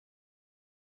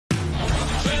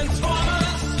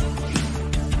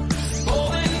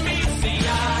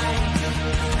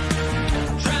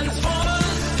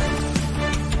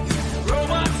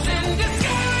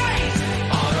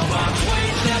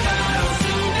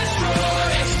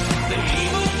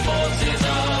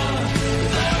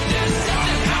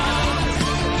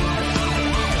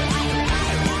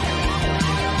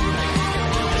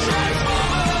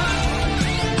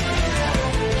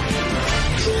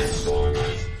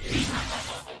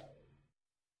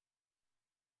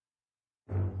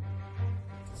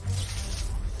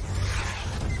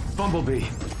Bumblebee.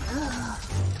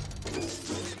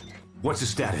 What's his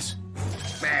status?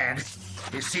 Bad.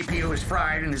 His CPU is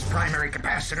fried and his primary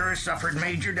capacitor has suffered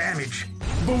major damage.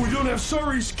 But we don't have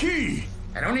Sari's key!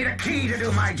 I don't need a key to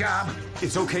do my job.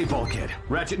 It's okay, Bulkhead.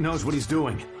 Ratchet knows what he's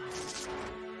doing.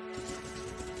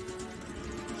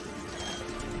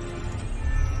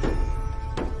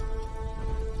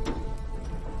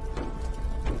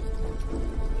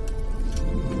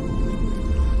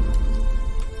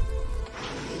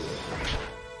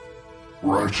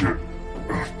 Ratchet,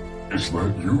 is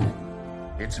that you?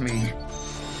 It's me.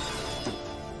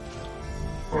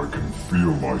 I can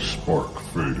feel my spark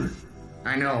fading.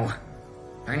 I know.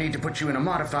 I need to put you in a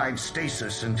modified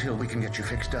stasis until we can get you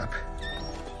fixed up.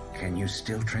 Can you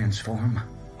still transform?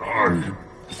 I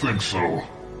think so.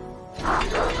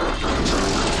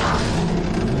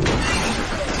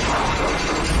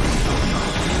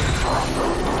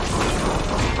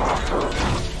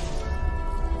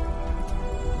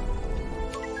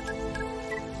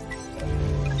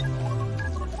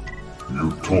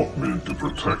 You taught me to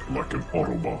protect like an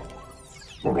Autobot.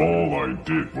 But all I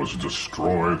did was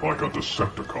destroy like a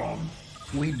Decepticon.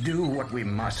 We do what we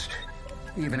must,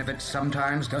 even if it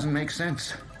sometimes doesn't make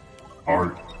sense. I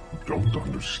don't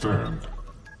understand.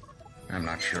 I'm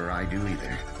not sure I do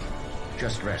either.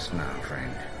 Just rest now,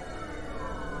 friend.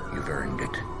 You've earned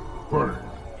it. Right.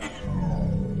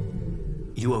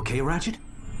 You okay, Ratchet?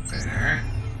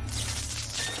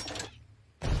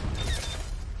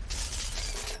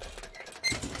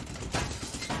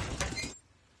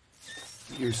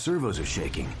 Your servos are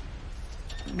shaking.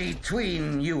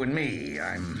 Between you and me,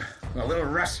 I'm a little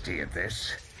rusty at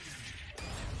this.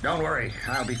 Don't worry,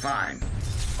 I'll be fine.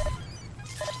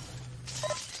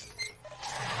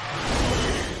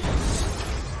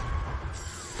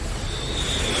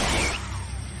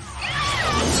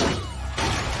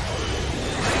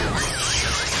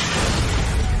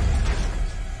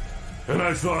 And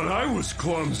I thought I was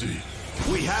clumsy.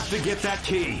 We have to get that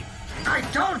key. I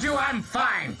told you I'm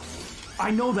fine! I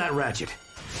know that, Ratchet.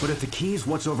 But if the key's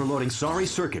what's overloading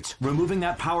Sari's circuits, removing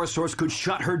that power source could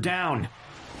shut her down.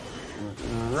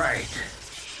 Right.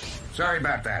 Sorry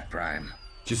about that, Prime.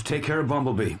 Just take care of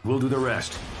Bumblebee. We'll do the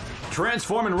rest.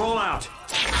 Transform and roll out!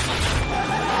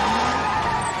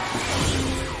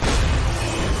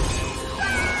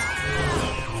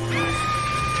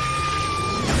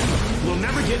 We'll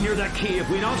never get near that key if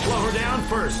we don't slow her down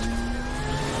first.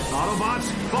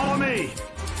 Autobots, follow me!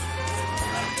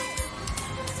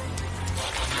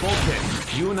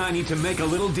 Bulkhead, you and I need to make a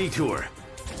little detour.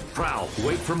 Prowl,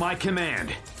 wait for my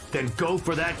command. Then go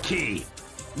for that key.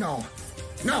 No.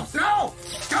 No, no!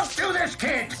 Don't do this,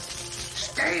 kid!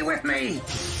 Stay with me!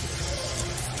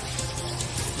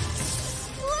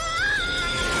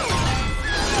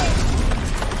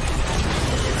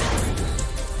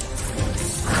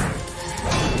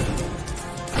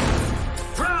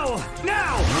 Prowl,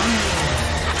 now!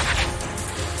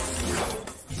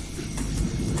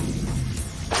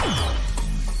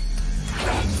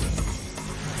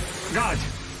 God!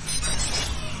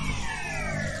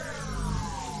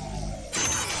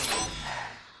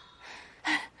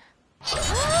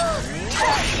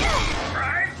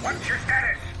 Right? What's your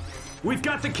status? We've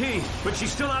got the key, but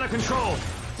she's still out of control.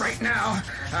 Right now,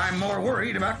 I'm more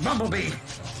worried about Bumblebee.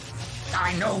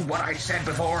 I know what I said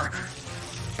before,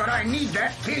 but I need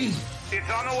that key. It's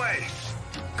on the way.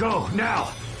 Go,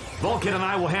 now! Vulcan and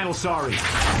I will handle Sari.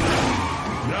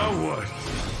 Now what?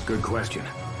 Good question.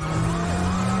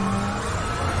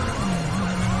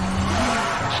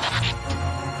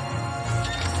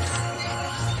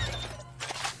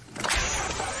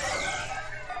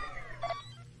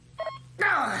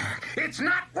 No, it's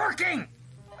not working!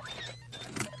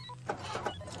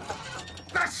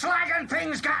 The slagging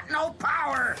thing's got no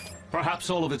power! Perhaps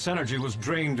all of its energy was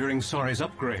drained during Sari's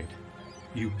upgrade.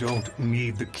 You don't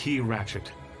need the key,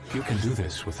 Ratchet. You can do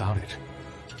this without it.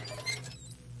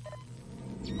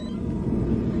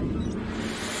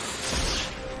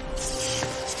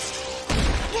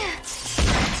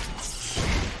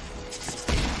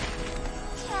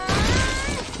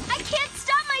 I can't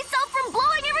stop myself from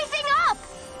blowing everything up!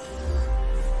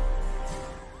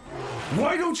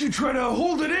 Why don't you try to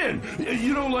hold it in?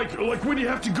 You know, like when you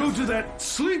have to go to that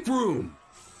sleep room.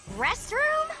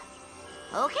 Restroom?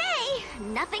 Okay,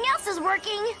 nothing else is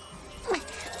working.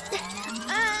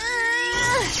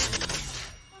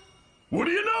 What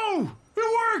do you know?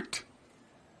 It worked!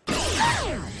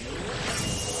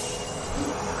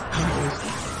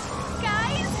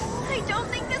 Guys, I don't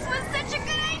think this was such a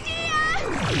good idea!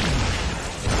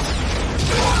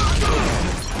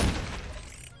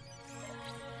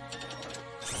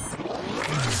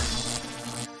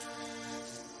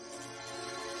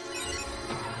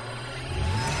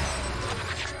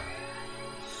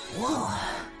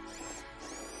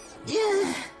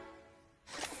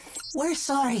 We're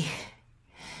sorry.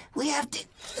 We have to...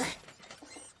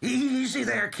 Easy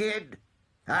there, kid.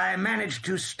 I managed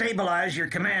to stabilize your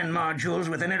command modules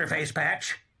with an interface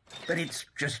patch, but it's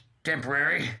just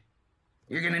temporary.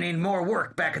 You're gonna need more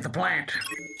work back at the plant.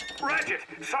 Ratchet,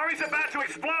 Sorry's about to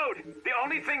explode. The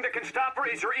only thing that can stop her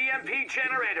is your EMP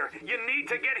generator. You need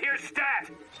to get here stat.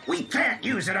 We can't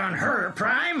use it on her,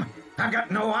 Prime. I've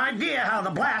got no idea how the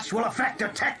blast will affect a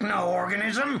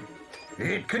techno-organism.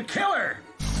 It could kill her.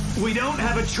 We don't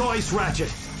have a choice,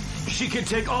 Ratchet. She can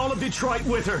take all of Detroit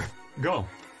with her. Go.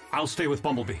 I'll stay with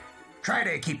Bumblebee. Try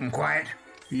to keep him quiet.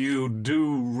 You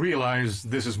do realize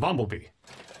this is Bumblebee?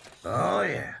 Oh,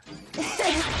 yeah.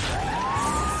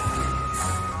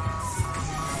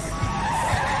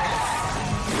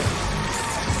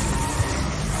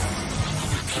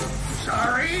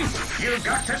 Sorry, you've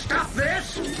got to stop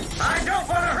this. I don't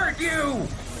want to hurt you.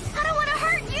 I don't want to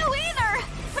hurt you either,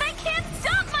 but I can't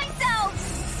stop myself.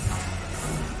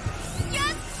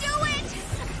 Just do it.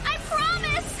 I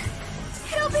promise.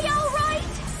 It'll be all right.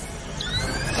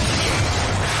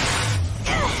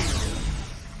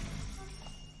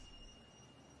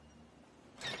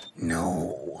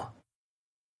 No.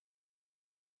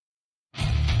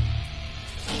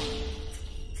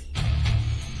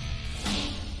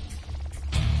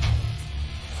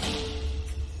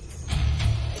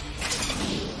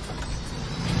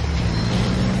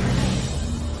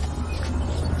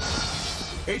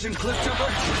 Agent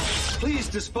Cliffjumper, please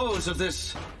dispose of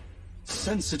this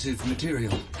sensitive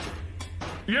material.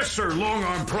 Yes, sir. Long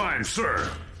Arm Prime, sir.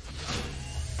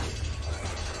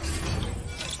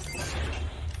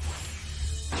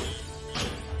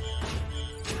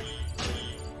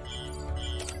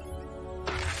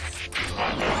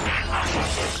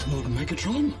 Lord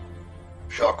Megatron?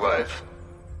 Shockwave,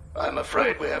 I'm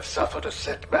afraid we have suffered a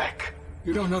setback.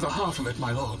 You don't know the half of it,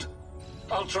 my lord.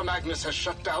 Ultra Magnus has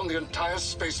shut down the entire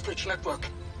space bridge network,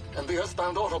 and the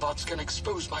Earthbound Autobots can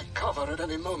expose my cover at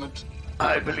any moment.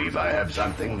 I believe I have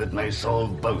something that may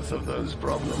solve both of those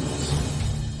problems.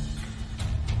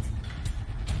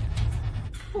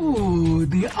 Ooh,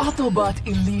 the Autobot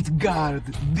Elite Guard.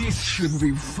 This should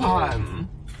be fun.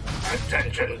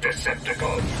 Attention,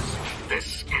 Decepticons.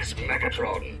 This is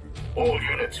Megatron. All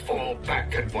units fall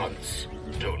back at once.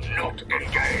 Do not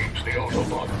engage the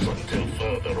Autobots until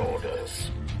further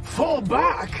orders. Fall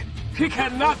back? He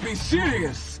cannot be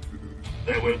serious.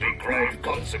 There will be grave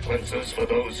consequences for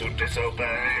those who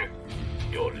disobey.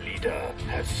 Your leader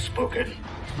has spoken.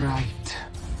 Right.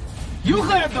 You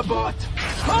heard the bot!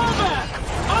 Fall back!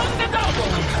 On the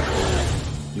double!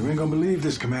 You ain't gonna believe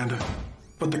this, Commander,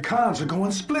 but the cons are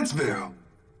going Splitsville.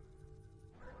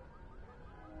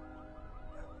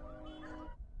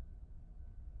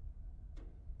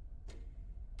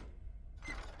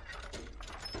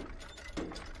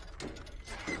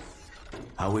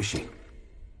 How is she?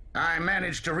 I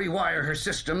managed to rewire her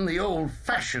system the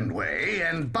old-fashioned way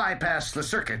and bypass the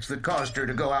circuits that caused her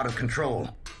to go out of control.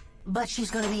 But she's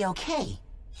gonna be okay,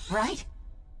 right?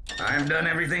 I've done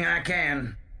everything I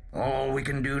can. All we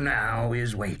can do now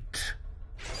is wait.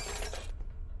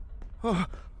 Oh,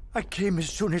 I came as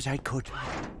soon as I could.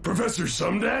 Professor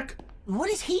Sumdac?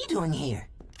 What is he doing here?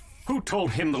 Who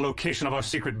told him the location of our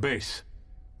secret base?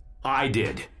 I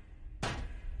did.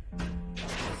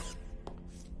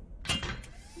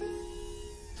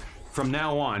 From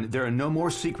now on, there are no more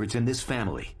secrets in this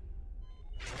family.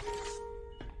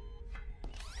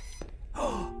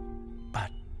 But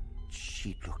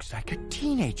she looks like a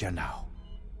teenager now.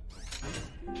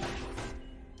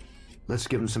 Let's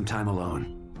give him some time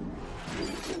alone.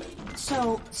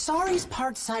 So, Sorry's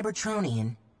part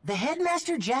Cybertronian, the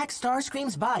Headmaster jacks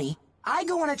Starscream's body, I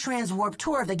go on a TransWarped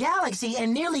tour of the galaxy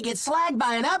and nearly get slagged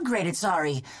by an upgraded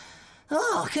Sorry.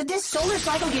 Oh, could this solar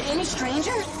cycle get any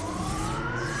stranger?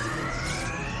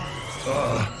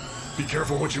 Be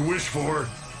careful what you wish for.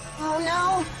 Oh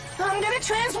no, I'm gonna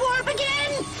transwarp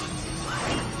again!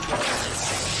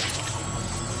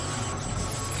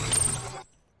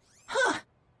 Huh,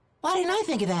 why didn't I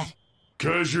think of that?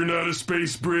 'Cause you're not a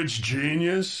space bridge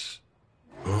genius?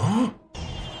 Huh?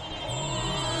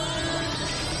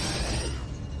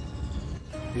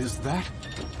 Is that?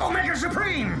 Omega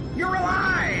Supreme, you're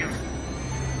alive!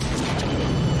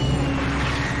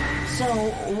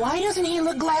 So, why doesn't he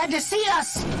look glad to see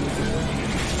us?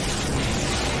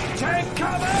 Take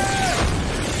cover!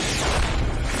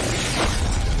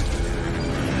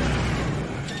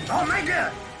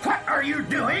 Omega, what are you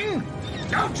doing?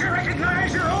 Don't you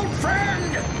recognize your old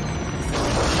friend?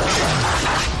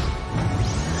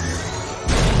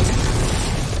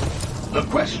 The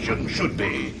question should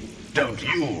be, don't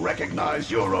you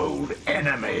recognize your old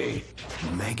enemy?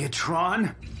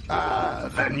 Megatron? Ah,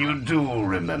 then you do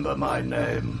remember my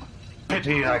name.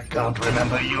 Pity I can't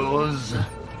remember yours.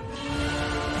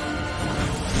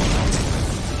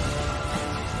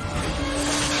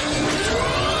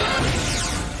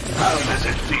 How does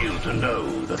it feel to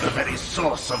know that the very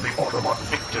source of the Autobot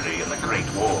victory in the Great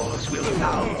Wars will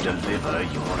now deliver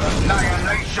your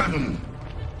annihilation?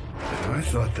 I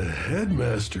thought the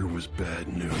headmaster was bad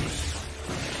news.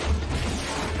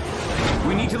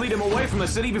 We need to lead him away from the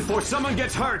city before someone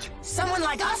gets hurt. Someone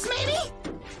like us, maybe?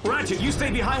 Ratchet, you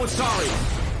stay behind with Sorry.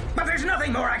 But there's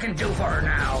nothing more I can do for her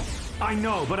now. I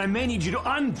know, but I may need you to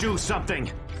undo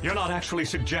something. You're not actually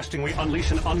suggesting we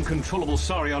unleash an uncontrollable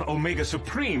Sorry on Omega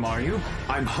Supreme, are you?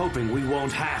 I'm hoping we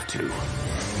won't have to.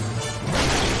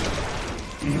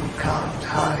 You can't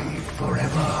hide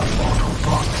forever,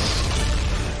 Autobots.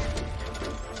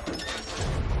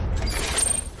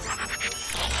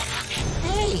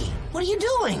 Hey, what are you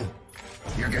doing?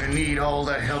 You're gonna need all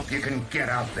the help you can get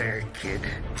out there, kid.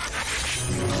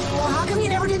 Well, how come you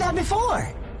never did that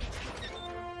before?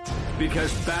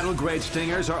 Because battle-grade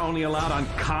stingers are only allowed on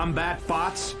combat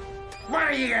bots? What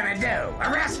are you gonna do?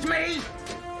 Arrest me?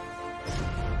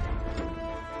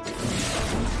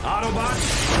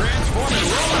 Autobots, transform and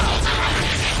roll out!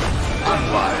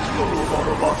 Unwise move,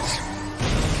 Autobots.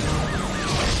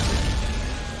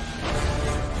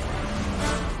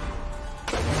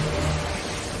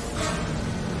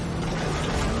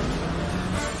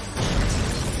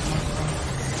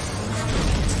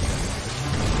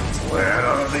 Where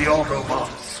are the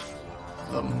Autobots?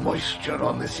 The moisture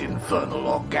on this infernal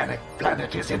organic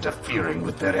planet is interfering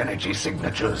with their energy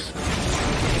signatures.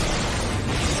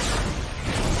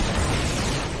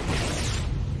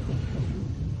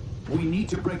 We need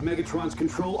to break Megatron's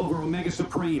control over Omega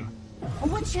Supreme.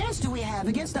 What chance do we have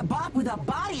against a bot with a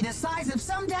body the size of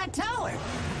some DAC tower?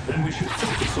 Then we should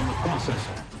focus on the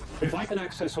processor. If I can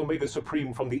access Omega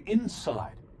Supreme from the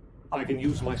inside, I can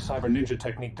use my Cyber Ninja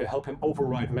technique to help him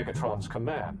override Megatron's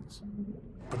commands.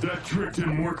 But that trick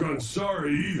didn't work on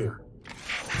Sorry either.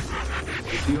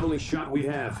 It's the only shot we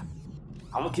have.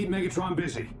 I'll keep Megatron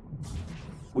busy.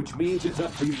 Which means it's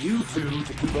up to you two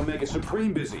to keep Omega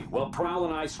Supreme busy, while Prowl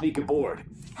and I sneak aboard.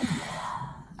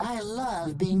 I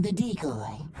love being the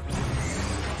decoy.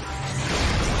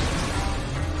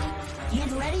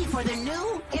 Get ready for the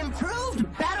new, improved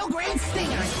battle-grade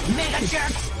stingers, Mega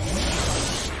Jerks!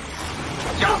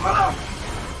 Jump up!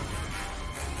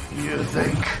 You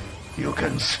think you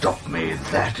can stop me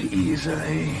that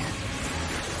easily?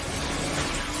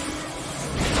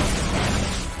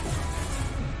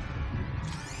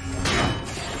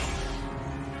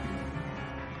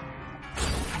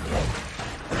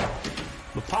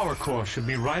 The power core should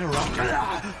be right around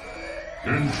here.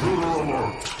 Intruder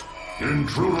alert!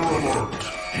 Intruder alert!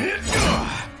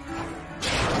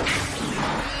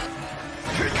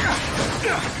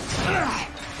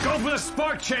 Go for the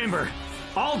spark chamber!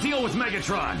 I'll deal with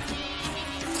Megatron!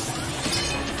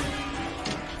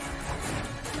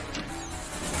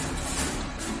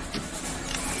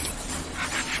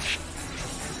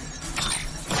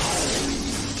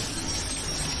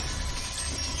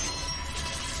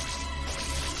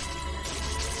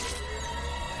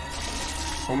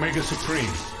 Omega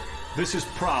Supreme, this is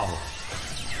Prowl.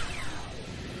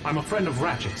 I'm a friend of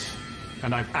Ratchet's,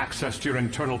 and I've accessed your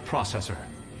internal processor.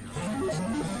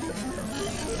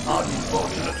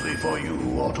 Unfortunately for you,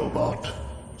 Autobot,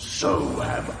 so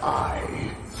have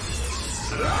I.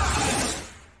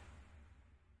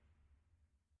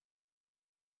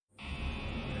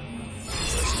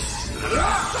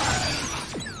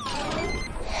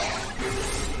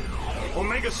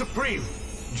 Omega Supreme,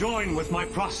 join with my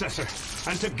processor,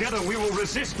 and together we will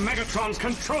resist Megatron's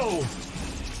control!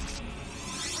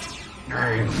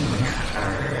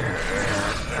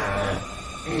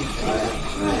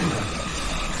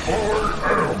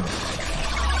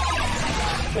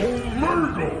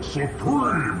 Omega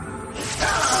Supreme!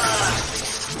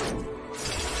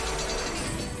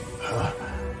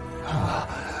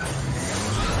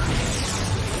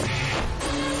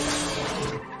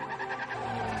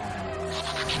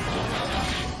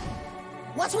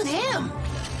 What's with him?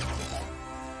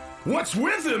 What's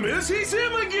with him is he's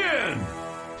him again!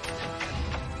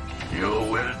 You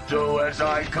will do as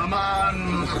I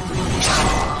command!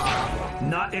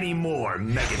 Not anymore,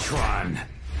 Megatron.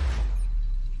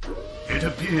 It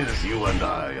appears you and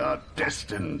I are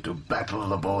destined to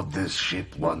battle aboard this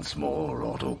ship once more,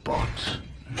 Autobot.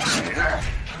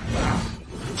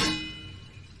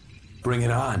 Bring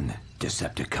it on,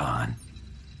 Decepticon.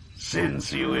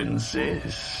 Since you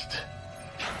insist.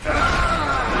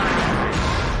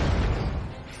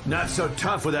 Not so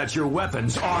tough without your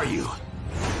weapons, are you?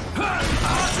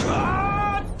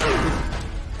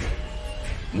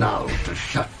 Now to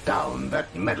shut down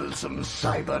that meddlesome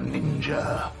cyber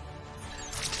ninja.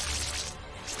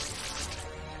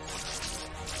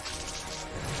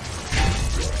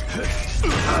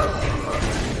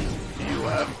 You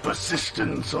have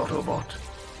persistence, Autobot.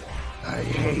 I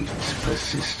hate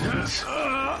persistence.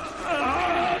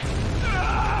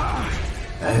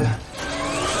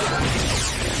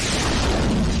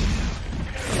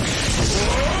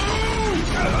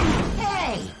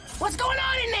 Hey! What's going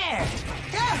on in there?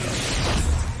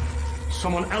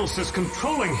 Someone else is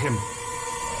controlling him.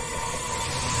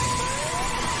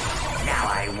 Now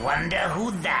I wonder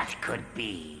who that could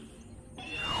be.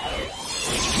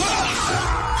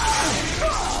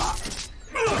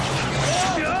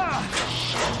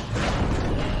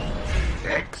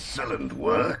 Excellent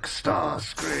work,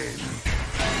 Starscream.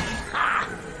 Ha!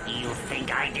 You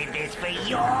think I did this for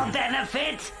your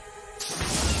benefit?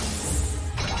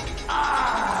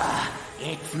 Ah!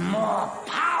 It's more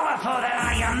powerful than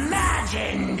I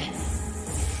imagined!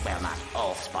 Well, not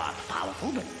all Spark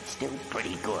powerful, but still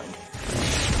pretty good.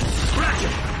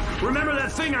 Ratchet! Remember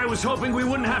that thing I was hoping we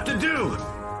wouldn't have to do?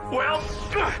 Well,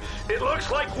 it looks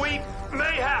like we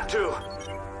may have to.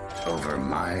 Over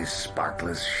my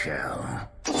sparkless shell.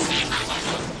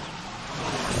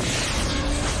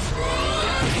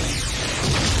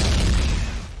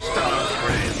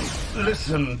 Starscream,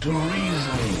 listen to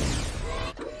reason.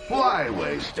 Why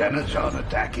waste energy on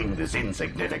attacking this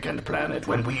insignificant planet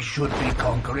when we should be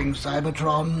conquering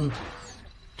Cybertron?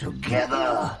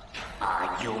 Together.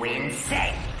 Are you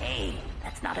insane? Hey,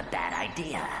 that's not a bad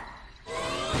idea.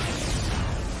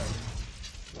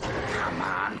 Come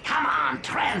on,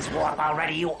 transwarp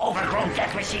already, you overgrown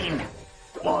death machine!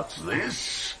 What's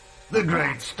this? The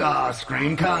great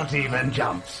Starscream can't even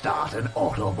jumpstart an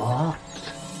Autobot.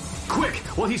 Quick,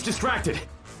 while he's distracted.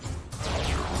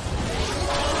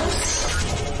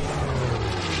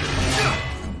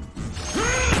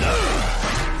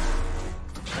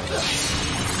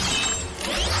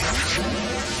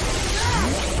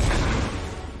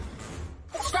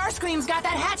 Starscream's got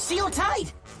that hatch sealed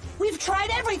tight! We've tried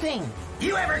everything!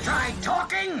 You ever tried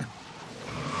talking?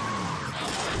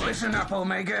 Listen up,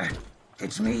 Omega.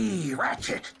 It's me,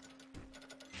 Ratchet.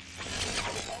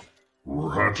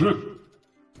 Ratchet?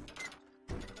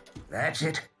 That's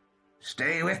it.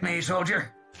 Stay with me,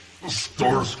 soldier.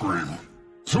 Starscream.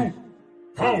 Too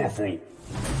powerful.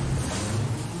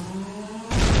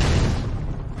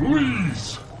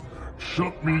 Please,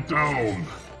 shut me down.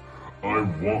 I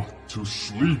want to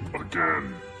sleep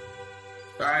again.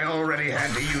 I already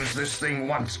had to use this thing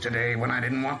once today when I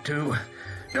didn't want to.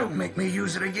 Don't make me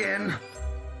use it again.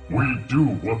 We do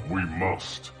what we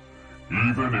must,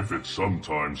 even if it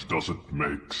sometimes doesn't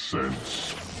make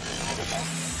sense.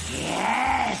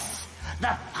 Yes!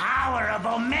 The power of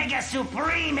Omega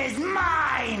Supreme is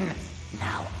mine!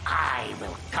 Now I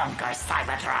will conquer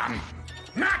Cybertron.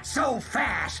 Not so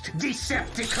fast,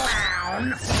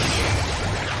 Decepticlown!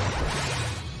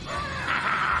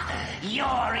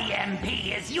 Your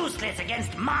EMP is useless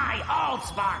against my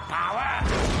All-Spark power!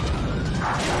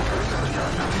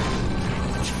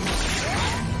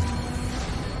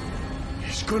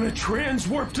 He's gonna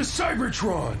transwarp to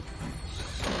Cybertron!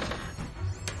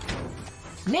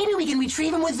 Maybe we can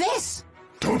retrieve him with this!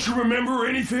 Don't you remember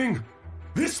anything?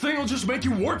 This thing will just make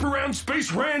you warp around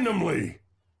space randomly!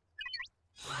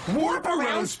 Warp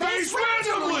around space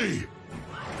randomly!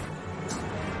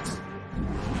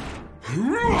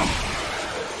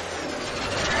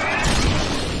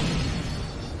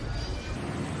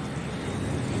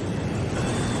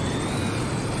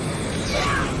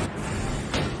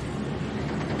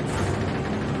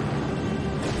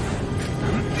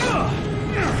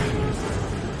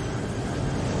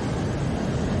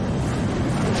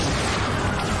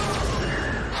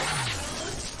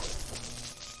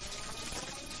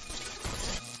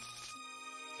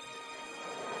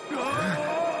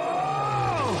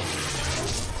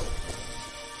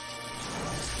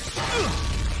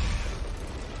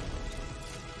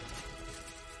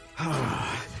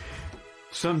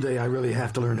 Someday I really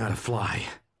have to learn how to fly.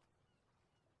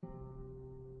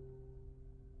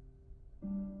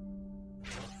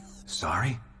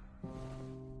 Sorry?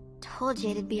 Told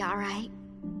you it'd be alright.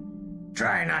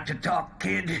 Try not to talk,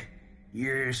 kid.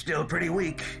 You're still pretty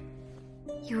weak.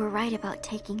 You were right about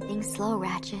taking things slow,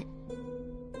 Ratchet.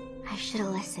 I should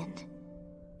have listened.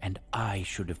 And I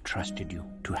should have trusted you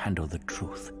to handle the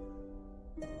truth.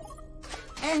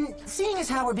 And seeing as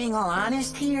how we're being all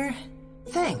honest here,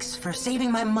 thanks for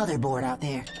saving my motherboard out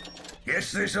there.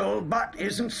 Guess this old bot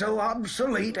isn't so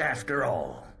obsolete after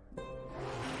all.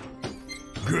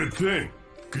 Good thing.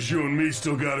 'Cause you and me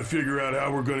still gotta figure out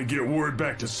how we're gonna get word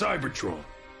back to Cybertron.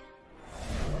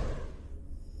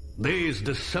 These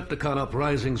Decepticon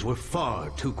uprisings were far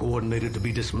too coordinated to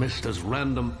be dismissed as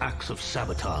random acts of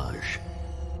sabotage.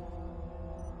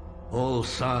 All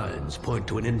signs point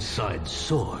to an inside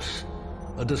source.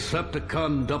 A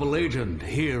Decepticon double agent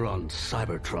here on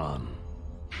Cybertron.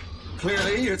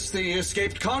 Clearly, it's the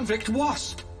escaped convict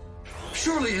Wasp.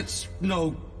 Surely it's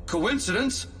no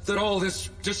coincidence that all this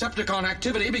Decepticon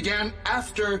activity began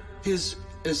after his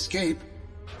escape.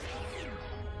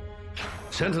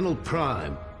 Sentinel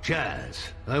Prime, Jazz,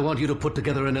 I want you to put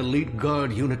together an elite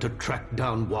guard unit to track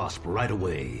down Wasp right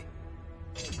away.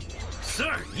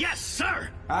 Sir, yes, sir!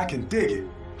 I can dig it.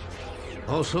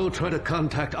 Also, try to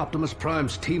contact Optimus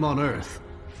Prime's team on Earth.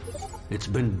 It's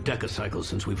been decacycles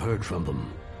since we've heard from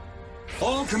them.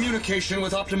 All communication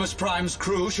with Optimus Prime's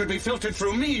crew should be filtered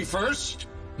through me first.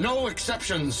 No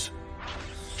exceptions.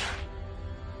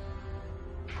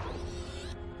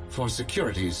 For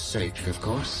security's sake, of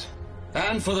course.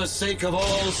 And for the sake of all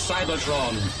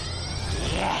Cybertron.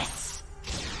 Yes!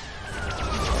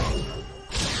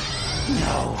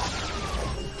 No!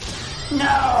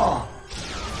 No!